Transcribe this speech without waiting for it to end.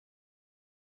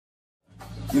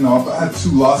you know, I've had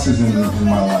 2 losses in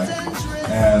my life,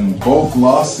 and both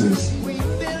losses,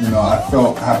 you know, I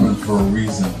felt happened for a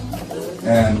reason.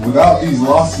 And without these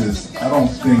losses, I don't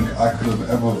think I could have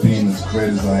ever been as great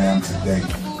as I am today,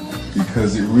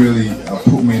 because it really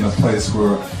put me in a place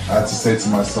where I had to say to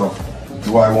myself,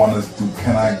 do I want to do,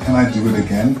 can I do it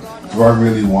again? Do I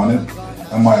really want it?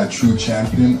 Am I a true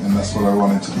champion? And that's what I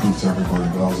wanted to prove to everybody,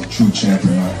 that I was a true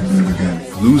champion and I could do it again.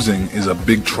 Losing is a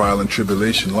big trial and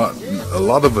tribulation. A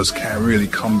lot of us can't really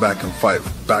come back and fight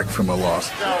back from a loss.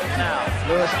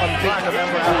 Lewis unbeaten a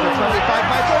member after 25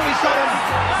 fights. Oh, he's got him!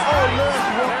 Oh, Lewis,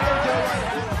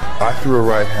 what I threw a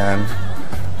right hand,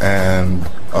 and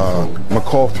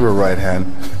McCall threw a right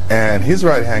hand, and his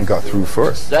right hand got through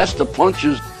first. That's the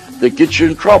punches that get you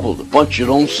in trouble, the punch you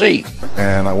don't see.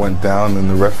 And I went down, and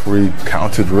the referee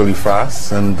counted really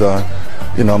fast, and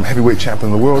you know, I'm heavyweight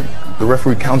champion of the world. The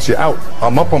referee counts you out.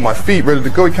 I'm up on my feet, ready to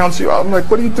go. He counts you out. I'm like,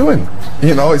 what are you doing?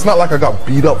 You know, it's not like I got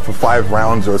beat up for 5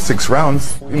 rounds or 6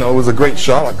 rounds. You know, it was a great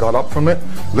shot. I got up from it,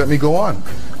 let me go on.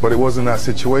 But it wasn't that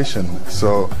situation.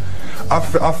 So I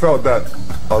felt that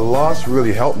a loss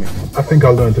really helped me. I think I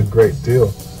learned a great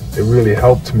deal. It really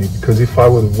helped me, because if I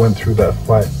would have went through that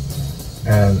fight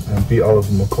and beat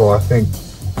Oliver McCall, I think,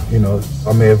 you know,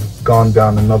 I may have gone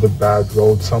down another bad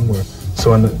road somewhere.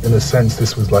 So in a sense,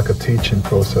 this was like a teaching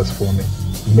process for me,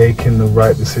 making the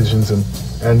right decisions and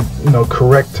you know,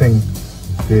 correcting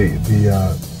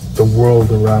the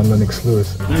world around Lennox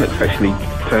Lewis. Lennox actually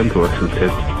turned to us and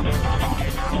said,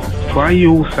 "Why are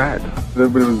you all sad?"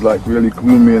 Everybody was like really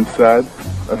gloomy and sad.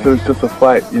 I said, it's just a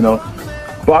fight, you know.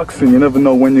 Boxing, you never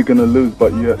know when you're gonna lose,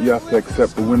 but you have to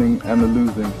accept the winning and the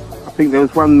losing. I think there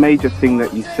was one major thing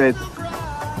that you said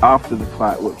after the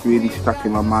fight, what really stuck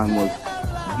in my mind was,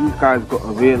 you guys got to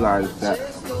realise that,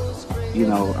 you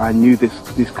know, I knew this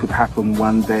could happen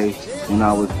one day when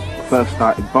I was first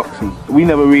started boxing. We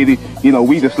never really, you know,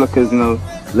 we just look as, you know,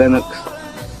 Lennox,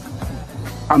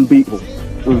 unbeatable.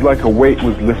 It was like a weight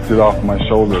was lifted off my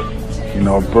shoulders, you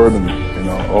know, a burden, you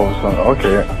know, all of a sudden,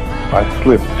 okay, I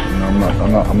slipped, you know,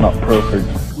 I'm not perfect.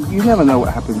 You never know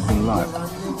what happens in life.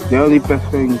 The only best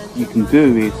thing you can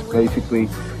do is basically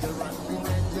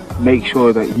make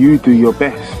sure that you do your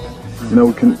best. You know,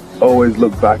 we can always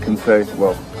look back and say,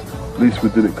 well, at least we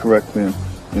did it correctly, and,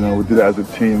 you know, we did it as a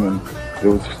team, and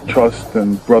there was trust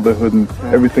and brotherhood and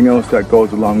everything else that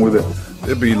goes along with it.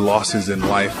 There'd be losses in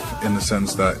life in the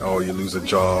sense that, oh, you lose a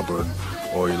job,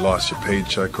 or you lost your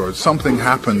paycheck, or something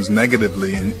happens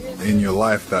negatively in your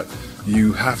life that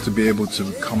you have to be able to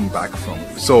come back from.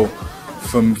 So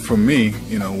for me,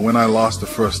 you know, when I lost the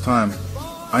first time,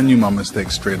 I knew my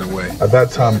mistake straight away. At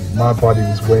that time, my body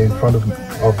was way in front of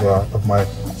myself, of my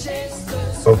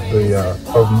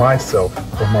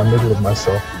middle of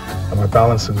myself, and my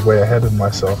balance was way ahead of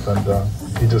myself, and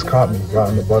he just caught me right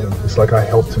on the button. It's like I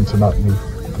helped him to knock me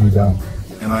down.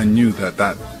 And I knew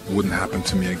that wouldn't happen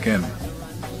to me again.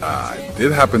 It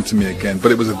did happen to me again,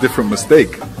 but it was a different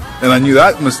mistake. And I knew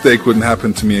that mistake wouldn't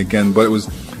happen to me again, but it was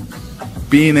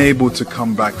being able to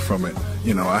come back from it.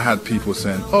 You know, I had people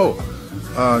saying, oh,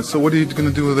 so what are you going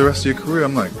to do with the rest of your career?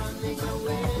 I'm like,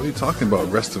 what are you talking about,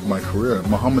 rest of my career?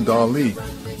 Muhammad Ali,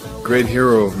 great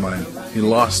hero of mine. He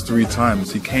lost 3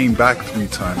 times. He came back 3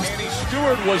 times.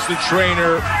 Stewart was the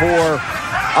trainer for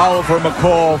Oliver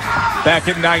McCall back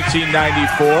in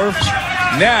 1994.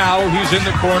 Now he's in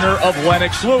the corner of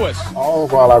Lennox Lewis. All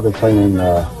while I've been training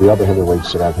the other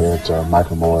heavyweights that I've had,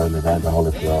 Michael Moore and Evander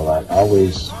Holyfield, I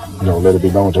always, you know, let it be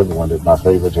known to everyone that my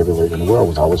favorite heavyweight in the world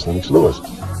was always Lennox Lewis.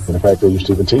 And in fact, they used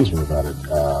to even tease me about it,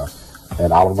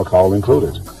 and Oliver McCall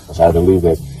included. Because I believe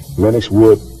that Lennox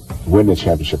would win the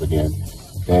championship again,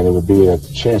 and it would be a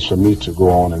chance for me to go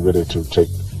on and really to take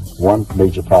one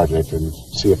major project and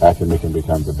see if I can make him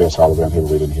become the best all-around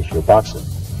heavyweight in the history of boxing.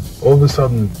 All of a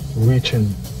sudden,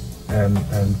 reaching and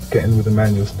getting with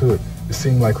Emmanuel Stewart, it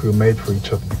seemed like we were made for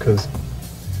each other, because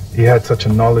he had such a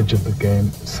knowledge of the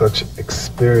game, such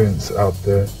experience out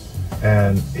there,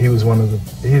 and he was one of the,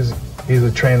 he's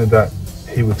a trainer that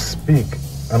he would speak,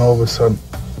 and all of a sudden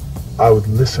I would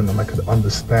listen and I could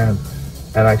understand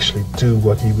and actually do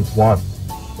what he would want,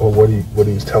 or what he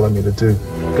was telling me to do.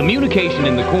 Communication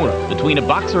in the corner between a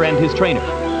boxer and his trainer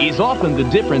is often the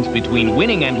difference between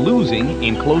winning and losing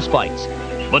in close fights.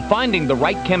 But finding the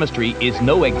right chemistry is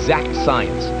no exact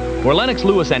science. For Lennox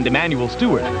Lewis and Emmanuel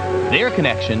Stewart, their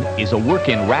connection is a work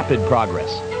in rapid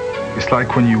progress. It's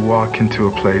like when you walk into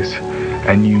a place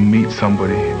and you meet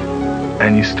somebody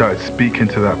and you start speaking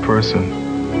to that person,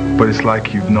 but it's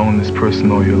like you've known this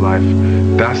person all your life.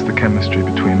 That's the chemistry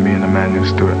between me and Emmanuel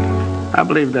Stewart. I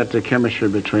believe that the chemistry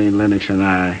between Lennox and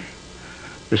I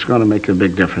it's going to make a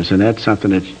big difference, and that's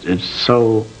something that's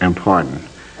so important.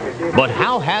 But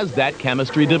how has that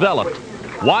chemistry developed?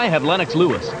 Why have Lennox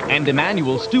Lewis and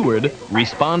Emanuel Stewart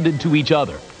responded to each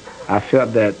other? I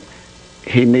felt that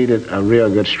he needed a real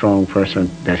good, strong person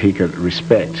that he could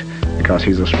respect, because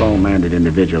he's a strong-minded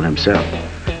individual himself.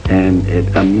 And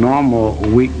a normal,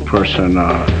 weak person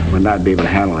would not be able to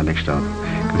handle it next to him,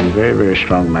 because he's very, very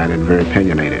strong-minded, very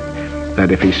opinionated.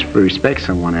 That if he respects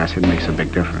someone else, it makes a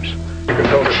big difference. You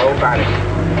control the whole body.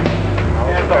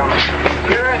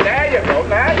 There you go.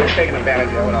 Now you're taking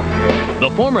advantage of it. The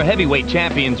former heavyweight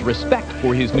champion's respect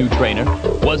for his new trainer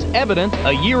was evident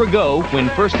a year ago when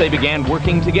first they began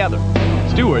working together.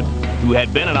 Stewart, who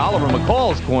had been in Oliver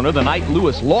McCall's corner the night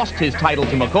Lewis lost his title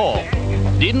to McCall,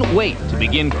 didn't wait to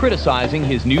begin criticizing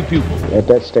his new pupil. At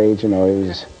that stage, you know, he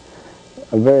was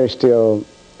a very still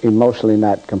emotionally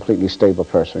not completely stable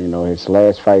person. You know, his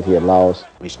last fight he had lost.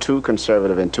 He's too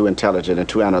conservative and too intelligent and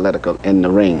too analytical in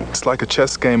the ring. It's like a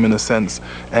chess game in a sense,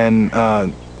 and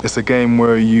it's a game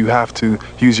where you have to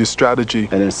use your strategy.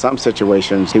 And in some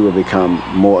situations, he will become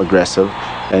more aggressive,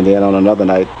 and then on another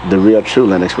night, the real true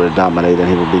Lennox will dominate, and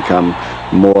he will become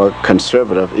more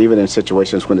conservative, even in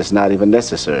situations when it's not even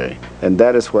necessary. And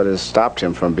that is what has stopped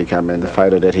him from becoming the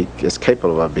fighter that he is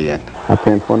capable of being. I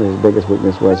pinpointed his biggest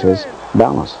weakness was his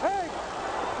balance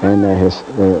and his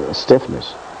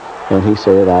stiffness. And he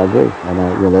said, I agree,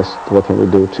 and what can we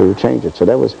do to change it? So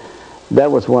that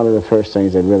was one of the first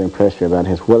things that really impressed me about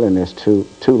his willingness to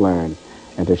learn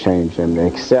and to change and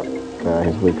accept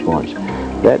his weak points.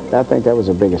 I think that was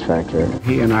the biggest factor.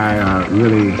 He and I are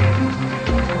really,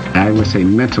 I would say,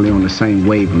 mentally on the same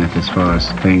wavelength as far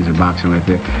as things in boxing like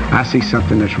that. I see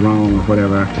something that's wrong or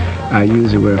whatever, I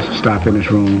usually will stop in his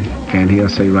room and he'll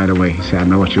say right away, he said, I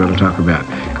know what you ought to talk about,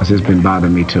 because it's been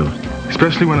bothering me too.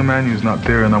 Especially when Emanuel's not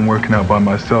there and I'm working out by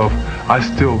myself, I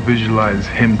still visualize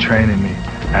him training me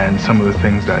and some of the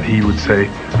things that he would say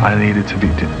I needed to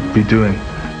be doing.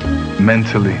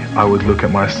 Mentally, I would look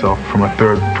at myself from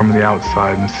the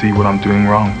outside and see what I'm doing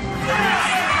wrong.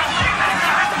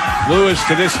 Lewis,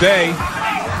 to this day,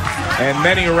 and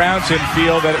many around him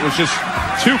feel that it was just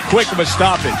too quick of a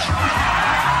stoppage.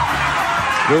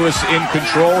 Lewis in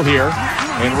control here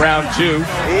in round 2.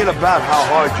 It ain't about how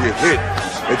hard you hit.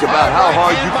 It's about how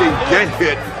hard you can get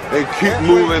hit and keep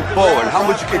moving forward. How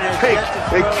much you can take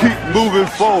and keep moving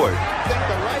forward.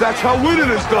 That's how winning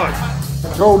is done.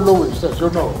 Joe Louis, as you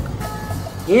know,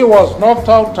 he was knocked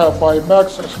out by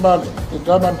Max Schmeling, the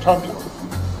German champion,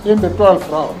 in the 12th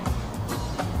round.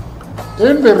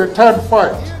 In the return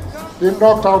fight, he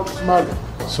knocked out Schmeling.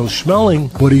 So Schmeling,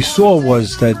 what he saw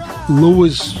was that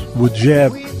Lewis would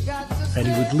jab and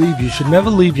he would leave. You should never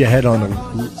leave your head on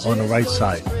the right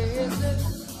side.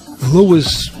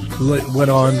 Lewis went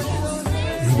on,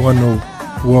 he won the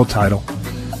world title.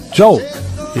 Joe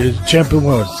is champion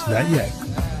world. Not yet.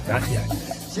 Not yet.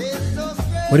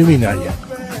 What do you mean not yet?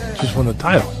 Just won the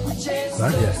title.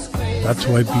 Not yet. That's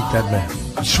why I beat that man.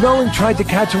 Schmeling tried to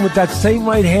catch him with that same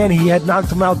right hand he had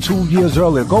knocked him out 2 years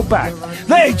earlier. Go back.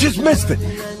 No, he just missed it.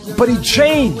 But he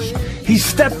changed. He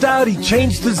stepped out. He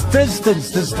changed his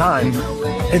distance this time.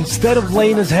 Instead of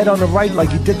laying his head on the right like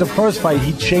he did the first fight,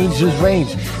 he changed his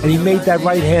range, and he made that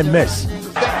right hand miss. The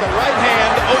right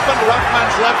hand opened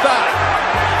Ruckman's left eye,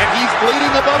 and he's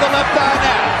bleeding above the left eye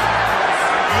now.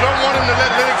 You don't want him to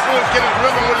let Lennox Lewis get his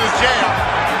rhythm with his jab.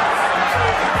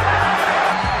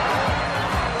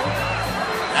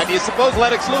 And you suppose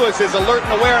Lennox Lewis is alert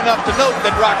and aware enough to note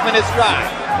that Ruckman is dry.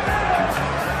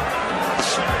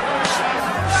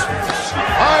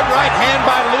 Hard right hand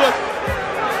by Lewis.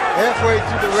 Halfway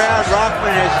through the round,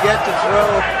 Ruckman has yet to throw.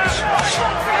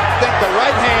 Think the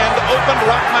right hand opened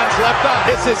Ruckman's left eye.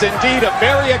 This is indeed a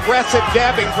very aggressive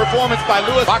jabbing performance by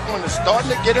Lewis. Ruckman is starting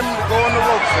to get him to go on the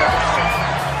ropes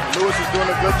now. Lewis is doing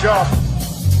a good job.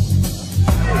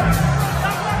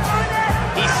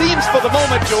 He seems for the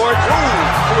moment, George,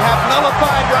 to have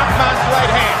nullified Ruckman's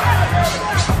right hand.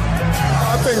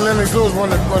 I think Lennox Lewis is one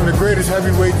of the greatest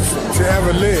heavyweights to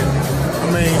ever live. I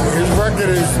mean, his record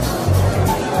is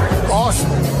awesome.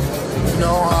 You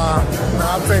know, I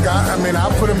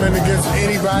put him in against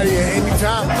anybody at any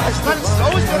time. Lennox is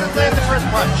always going to land the first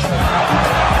punch.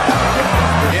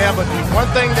 Yeah, but one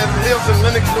thing that lives in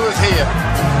Lennox Lewis' head,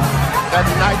 that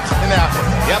night in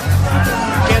Africa. Yep.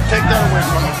 You can't take that away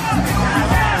from him.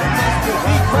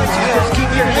 Just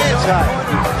keep your hands high.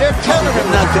 They're telling him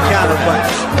not to counter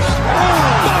punch.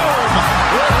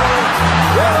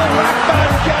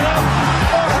 Ruckman get up,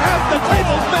 or have the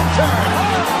tables been turned?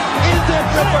 Is it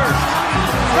reversed?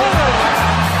 7,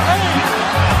 8,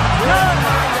 9.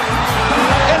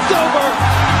 It's over.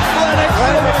 Lennox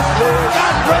Lewis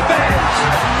got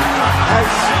revenge.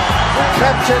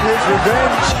 captured his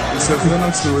revenge. It says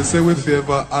Lennox Lewis, say with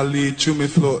favor, I lead, chew me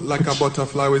float like a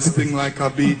butterfly, we sting like a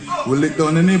bee. We lick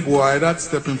down any boy that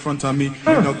step in front of me.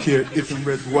 We don't care if him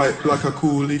red, white, black or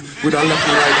coolie. With a left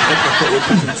or right, uppercut, we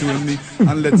put him to me.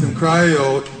 And let him cry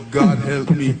out, God help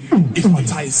me. If a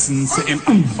Tyson say him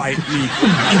fight me.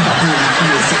 If a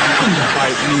Holyfield say him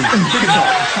fight me. Pick it up.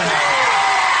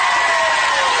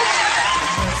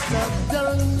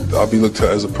 I'll be looked at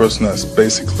as a person that's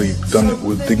basically done it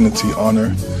with dignity,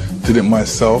 honor, did it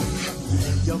myself,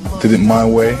 did it my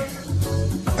way,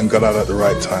 and got out at the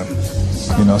right time.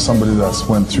 You know, somebody that's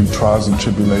went through trials and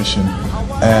tribulation,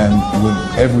 and with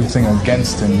everything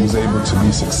against him, was able to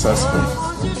be successful.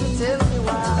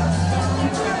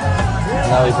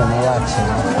 Now he can relax, you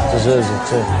know, deserves it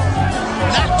too.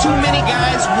 Not too many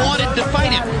guys wanted to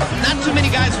fight him. Not too many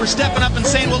guys were stepping up and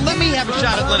saying, well, let me have a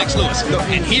shot at Lennox Lewis.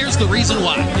 And here's the reason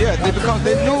why. Yeah, because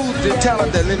they knew the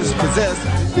talent that Lennox possessed.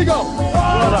 Here you go.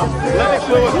 Lennox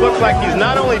Lewis looks like he's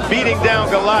not only beating down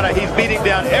Galata, he's beating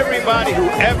down everybody who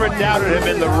ever doubted him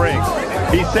in the ring.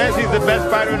 He says he's the best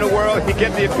fighter in the world. He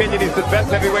gets the opinion he's the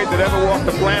best heavyweight that ever walked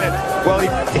the planet. Well,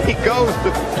 he goes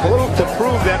to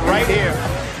prove that right here.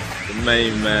 The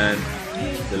main man,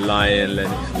 the Lion,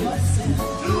 Lennox Lewis.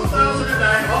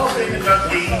 2009 Hall of Fame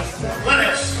inductee,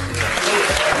 Lennox